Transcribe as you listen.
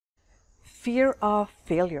fear of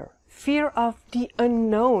failure, fear of the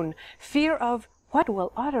unknown, fear of what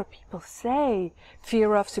will other people say,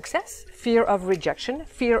 fear of success, fear of rejection,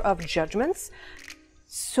 fear of judgments.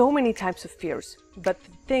 So many types of fears. But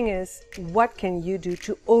the thing is, what can you do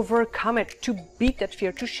to overcome it, to beat that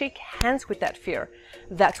fear, to shake hands with that fear?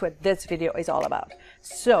 That's what this video is all about.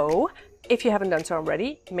 So, if you haven't done so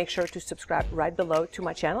already, make sure to subscribe right below to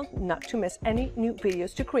my channel, not to miss any new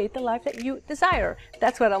videos to create the life that you desire.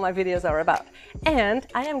 That's what all my videos are about. And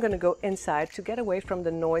I am going to go inside to get away from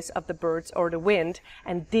the noise of the birds or the wind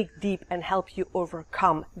and dig deep and help you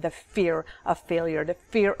overcome the fear of failure, the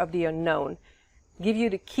fear of the unknown. Give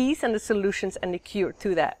you the keys and the solutions and the cure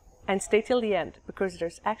to that. And stay till the end, because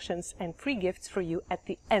there's actions and free gifts for you at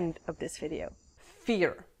the end of this video.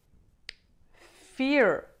 Fear.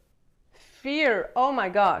 Fear. Fear. Oh my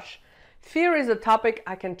gosh. Fear is a topic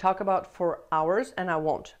I can talk about for hours, and I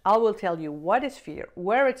won't. I will tell you what is fear,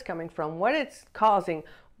 where it's coming from, what it's causing,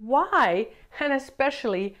 why, and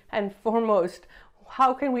especially and foremost,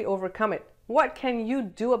 how can we overcome it? What can you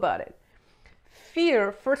do about it?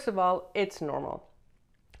 Fear, first of all, it's normal.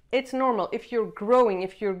 It's normal if you're growing,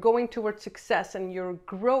 if you're going towards success and you're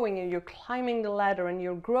growing and you're climbing the ladder and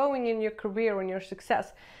you're growing in your career and your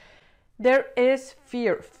success. There is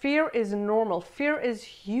fear. Fear is normal. Fear is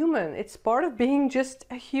human. It's part of being just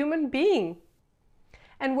a human being.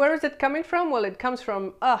 And where is it coming from? Well, it comes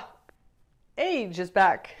from ages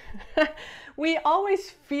back. We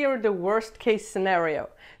always fear the worst case scenario.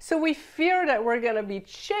 So we fear that we're going to be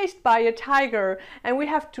chased by a tiger and we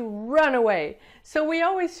have to run away. So we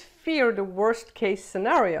always fear the worst case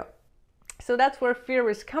scenario. So that's where fear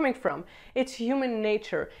is coming from. It's human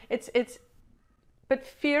nature. But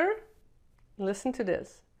fear, listen to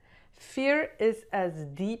this. Fear is as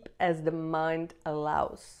deep as the mind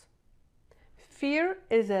allows. Fear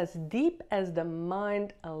is as deep as the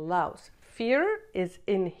mind allows. Fear is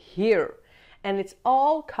in here, and it's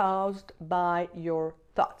all caused by your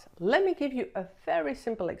thoughts. Let me give you a very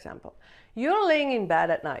simple example. You're laying in bed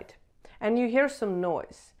at night and you hear some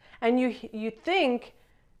noise and you think,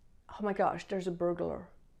 oh my gosh, there's a burglar.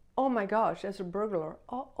 Oh my gosh, there's a burglar.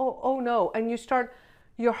 Oh no. And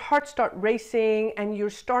your heart starts racing and you're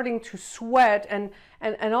starting to sweat and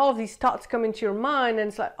all of these thoughts come into your mind, and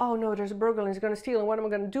it's like, oh no, there's a burglar and he's going to steal, and what am I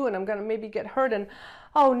going to do, and I'm going to maybe get hurt, and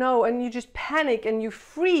oh no, and you just panic and you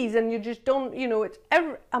freeze and you just don't,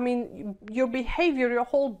 your behavior, your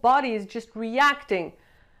whole body is just reacting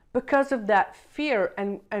because of that fear.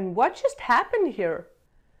 And what just happened here?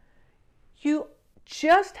 You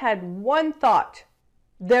just had one thought,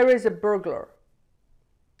 there is a burglar.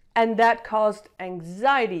 And that caused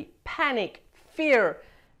anxiety, panic, fear,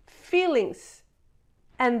 feelings.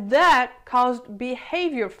 And that caused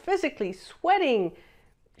behavior, physically, sweating,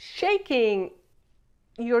 shaking.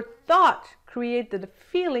 Your thought created a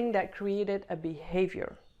feeling that created a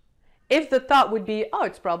behavior. If the thought would be, oh,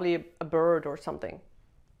 it's probably a bird or something,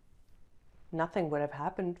 nothing would have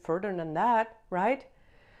happened further than that, right?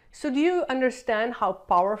 So do you understand how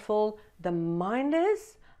powerful the mind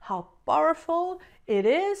is? How powerful it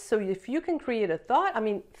is? So if you can create a thought,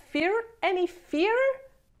 fear, any fear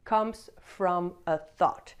comes from a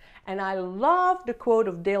thought. And I love the quote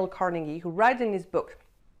of Dale Carnegie, who writes in his book,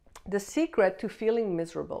 "The secret to feeling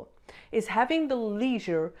miserable is having the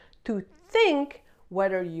leisure to think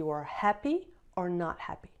whether you are happy or not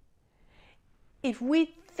happy." If we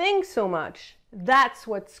think so much, that's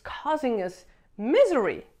what's causing us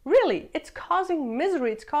misery. Really, it's causing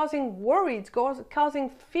misery, it's causing worry, it's causing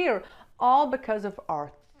fear, all because of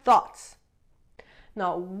our thoughts.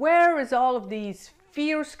 Now, where is all of these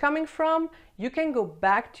fears coming from? You can go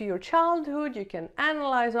back to your childhood, you can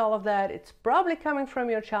analyze all of that. It's probably coming from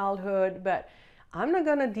your childhood, but I'm not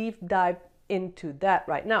going to deep dive into that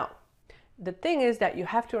right now. The thing is that you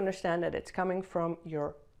have to understand that it's coming from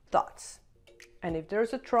your thoughts. And if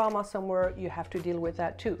there's a trauma somewhere, you have to deal with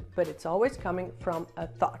that too. But it's always coming from a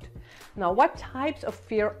thought. Now, what types of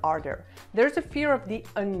fear are there? There's a fear of the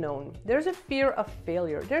unknown. There's a fear of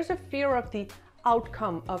failure. There's a fear of the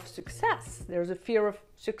outcome of success. There's a fear of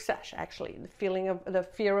success, actually. The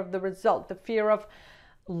fear of the result. The fear of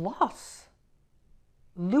loss.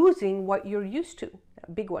 Losing what you're used to. A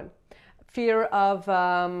big one. Fear of...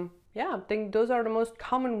 I think those are the most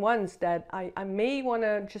common ones that I may want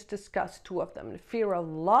to just discuss two of them. The fear of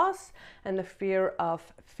loss and the fear of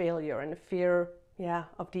failure and the fear,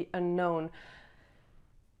 of the unknown.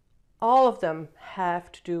 All of them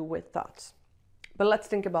have to do with thoughts. But let's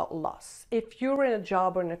think about loss. If you're in a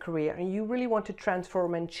job or in a career and you really want to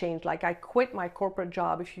transform and change, like I quit my corporate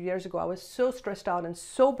job a few years ago, I was so stressed out and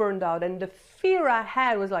so burned out, and the fear I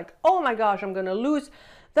had was like, oh my gosh, I'm going to lose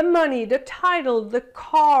The money, the title, the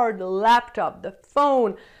car, the laptop, the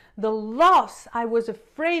phone, the loss. I was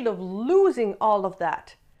afraid of losing all of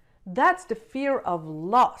that. That's the fear of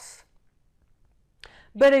loss.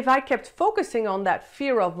 But if I kept focusing on that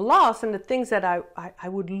fear of loss and the things that I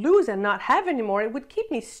would lose and not have anymore, it would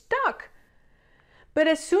keep me stuck. But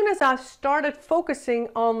as soon as I started focusing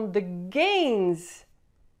on the gains,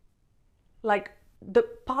 like the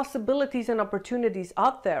possibilities and opportunities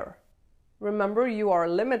out there, remember, you are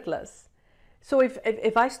limitless. So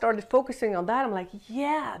if I started focusing on that, I'm like,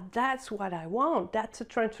 yeah, that's what I want. That's a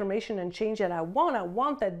transformation and change that I want. I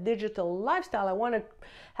want that digital lifestyle. I want to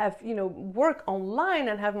have, work online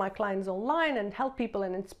and have my clients online and help people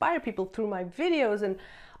and inspire people through my videos. And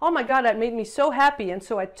oh my God, that made me so happy. And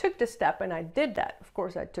so I took the step and I did that. Of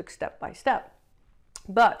course, I took step by step.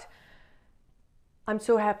 But I'm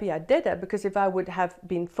so happy I did that, because if I would have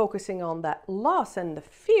been focusing on that loss and the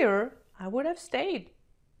fear, I would have stayed.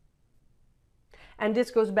 And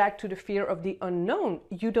this goes back to the fear of the unknown.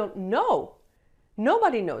 You don't know.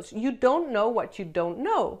 Nobody knows. You don't know what you don't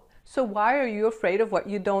know. So why are you afraid of what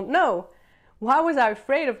you don't know? Why was I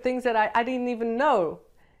afraid of things that I didn't even know?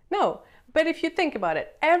 No, but if you think about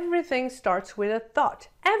it, everything starts with a thought.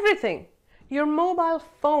 Everything. Your mobile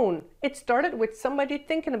phone, it started with somebody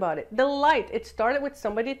thinking about it. The light, it started with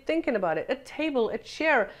somebody thinking about it. A table, a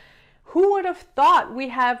chair. Who would have thought we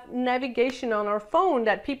have navigation on our phone,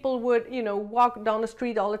 that people would, walk down the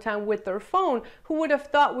street all the time with their phone? Who would have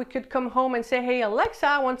thought we could come home and say, hey, Alexa,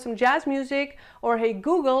 I want some jazz music, or hey,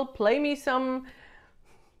 Google, play me some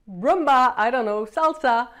rumba, I don't know,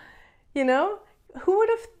 salsa, Who would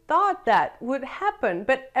have thought that would happen?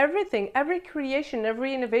 But everything, every creation,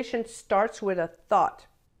 every innovation starts with a thought.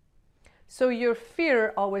 So your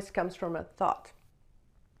fear always comes from a thought.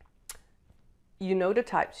 You know the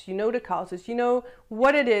types, you know the causes, you know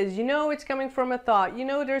what it is, it's coming from a thought,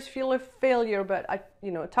 there's fear of failure, but I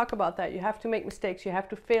talk about that. You have to make mistakes, you have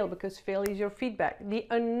to fail, because failure is your feedback. The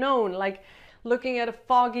unknown, like looking at a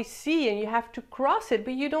foggy sea and you have to cross it,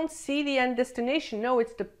 but you don't see the end destination. No,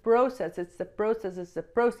 it's the process, it's the process, it's the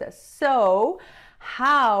process. So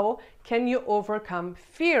how can you overcome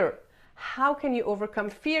fear? How can you overcome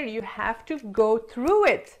fear? You have to go through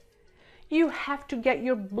it. You have to get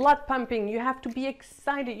your blood pumping. You have to be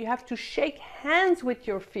excited. You have to shake hands with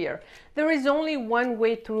your fear. There is only one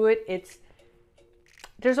way through it.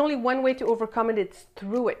 There's only one way to overcome it. It's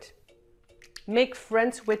through it. Make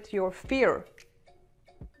friends with your fear.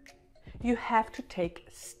 You have to take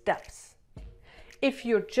steps. If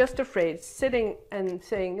you're just afraid, sitting and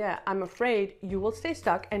saying, yeah, I'm afraid, you will stay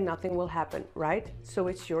stuck and nothing will happen, right? So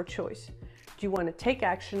it's your choice. Do you want to take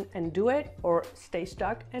action and do it, or stay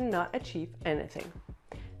stuck and not achieve anything?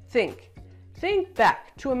 Think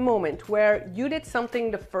back to a moment where you did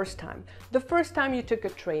something the first time you took a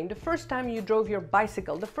train, the first time you drove your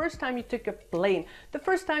bicycle, the first time you took a plane, the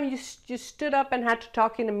first time you stood up and had to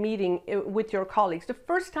talk in a meeting with your colleagues, the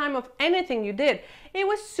first time of anything you did. It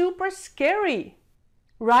was super scary,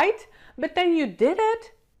 right? But then you did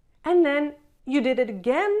it, and then you did it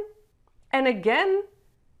again and again,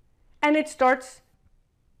 and it starts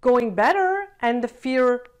going better and the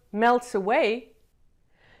fear melts away.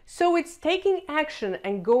 So it's taking action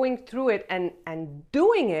and going through it and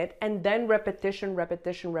doing it, and then repetition,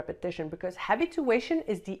 repetition, repetition, because habituation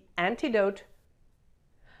is the antidote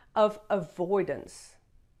of avoidance.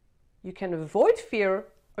 You can avoid fear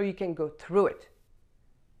or you can go through it.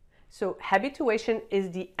 So habituation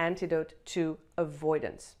is the antidote to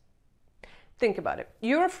avoidance. Think about it.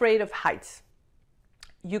 You're afraid of heights.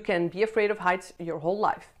 You can be afraid of heights your whole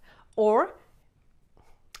life. Or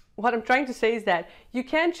what I'm trying to say is that you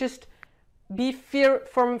can't just be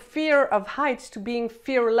from fear of heights to being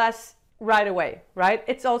fearless right away, right?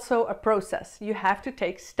 It's also a process. You have to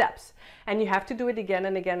take steps, and you have to do it again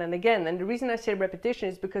and again and again. And the reason I say repetition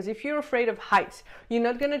is because if you're afraid of heights, you're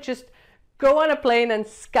not going to just go on a plane and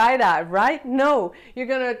skydive, right? No, you're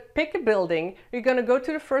going to pick a building, you're going to go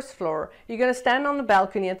to the first floor, you're going to stand on the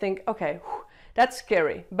balcony and think, okay, that's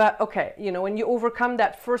scary, but okay, when you overcome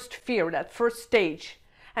that first fear, that first stage,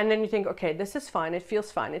 and then you think, okay, this is fine, it feels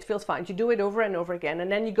fine, it feels fine. You do it over and over again, and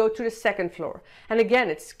then you go to the second floor, and again,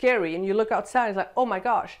 it's scary, and you look outside, it's like, oh my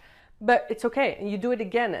gosh, but it's okay, and you do it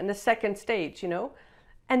again in the second stage,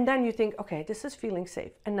 and then you think, okay, this is feeling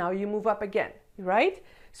safe, and now you move up again, right?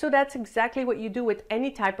 So that's exactly what you do with any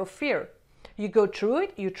type of fear. You go through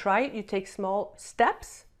it, you try it, you take small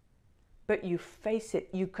steps, but you face it,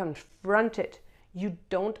 you confront it, you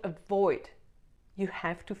don't avoid. You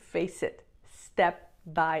have to face it step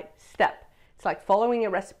by step. It's like following a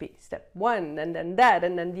recipe. Step one, and then that,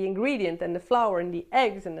 and then the ingredient, and the flour, and the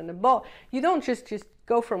eggs, and then the ball. You don't just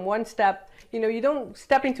go from one step. You don't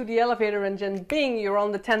step into the elevator and then bing, you're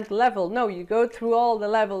on the 10th level. No, you go through all the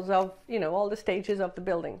levels of, all the stages of the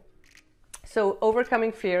building. So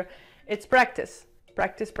overcoming fear, it's practice.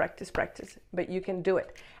 Practice, practice, practice, but you can do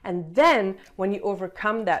it. And then when you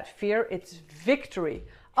overcome that fear, it's victory.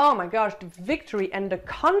 Oh my gosh, the victory and the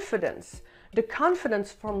confidence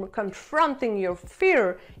from confronting your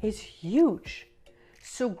fear is huge.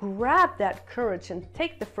 So grab that courage and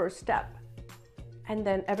take the first step. And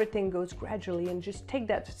then everything goes gradually, and just take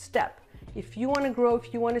that step. If you want to grow,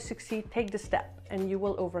 if you want to succeed, take the step and you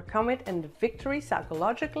will overcome it. And the victory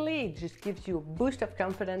psychologically, it just gives you a boost of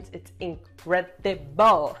confidence. It's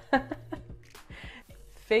incredible.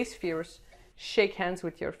 Face fears, shake hands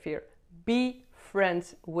with your fear, be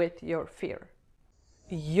friends with your fear.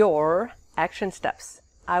 Your action steps.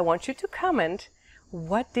 I want you to comment.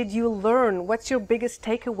 What did you learn? What's your biggest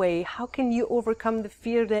takeaway? How can you overcome the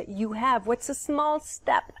fear that you have? What's a small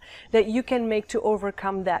step that you can make to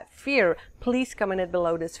overcome that fear? Please comment it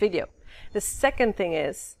below this video. The second thing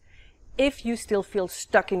is, if you still feel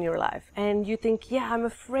stuck in your life and you think, yeah, I'm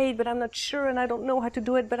afraid, but I'm not sure and I don't know how to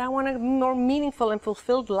do it, but I want a more meaningful and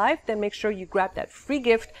fulfilled life, then make sure you grab that free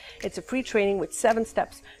gift. It's a free training with 7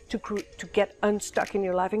 steps to get unstuck in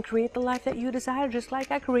your life and create the life that you desire, just like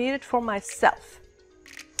I created for myself.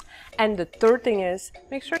 And the third thing is,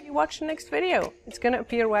 make sure you watch the next video. It's going to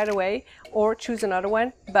appear right away, or choose another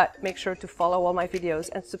one, but make sure to follow all my videos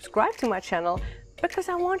and subscribe to my channel, because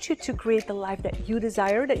I want you to create the life that you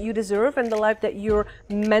desire, that you deserve, and the life that you're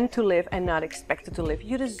meant to live and not expected to live.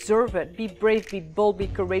 You deserve it. Be brave, be bold, be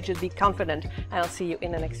courageous, be confident, and I'll see you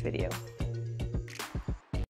in the next video.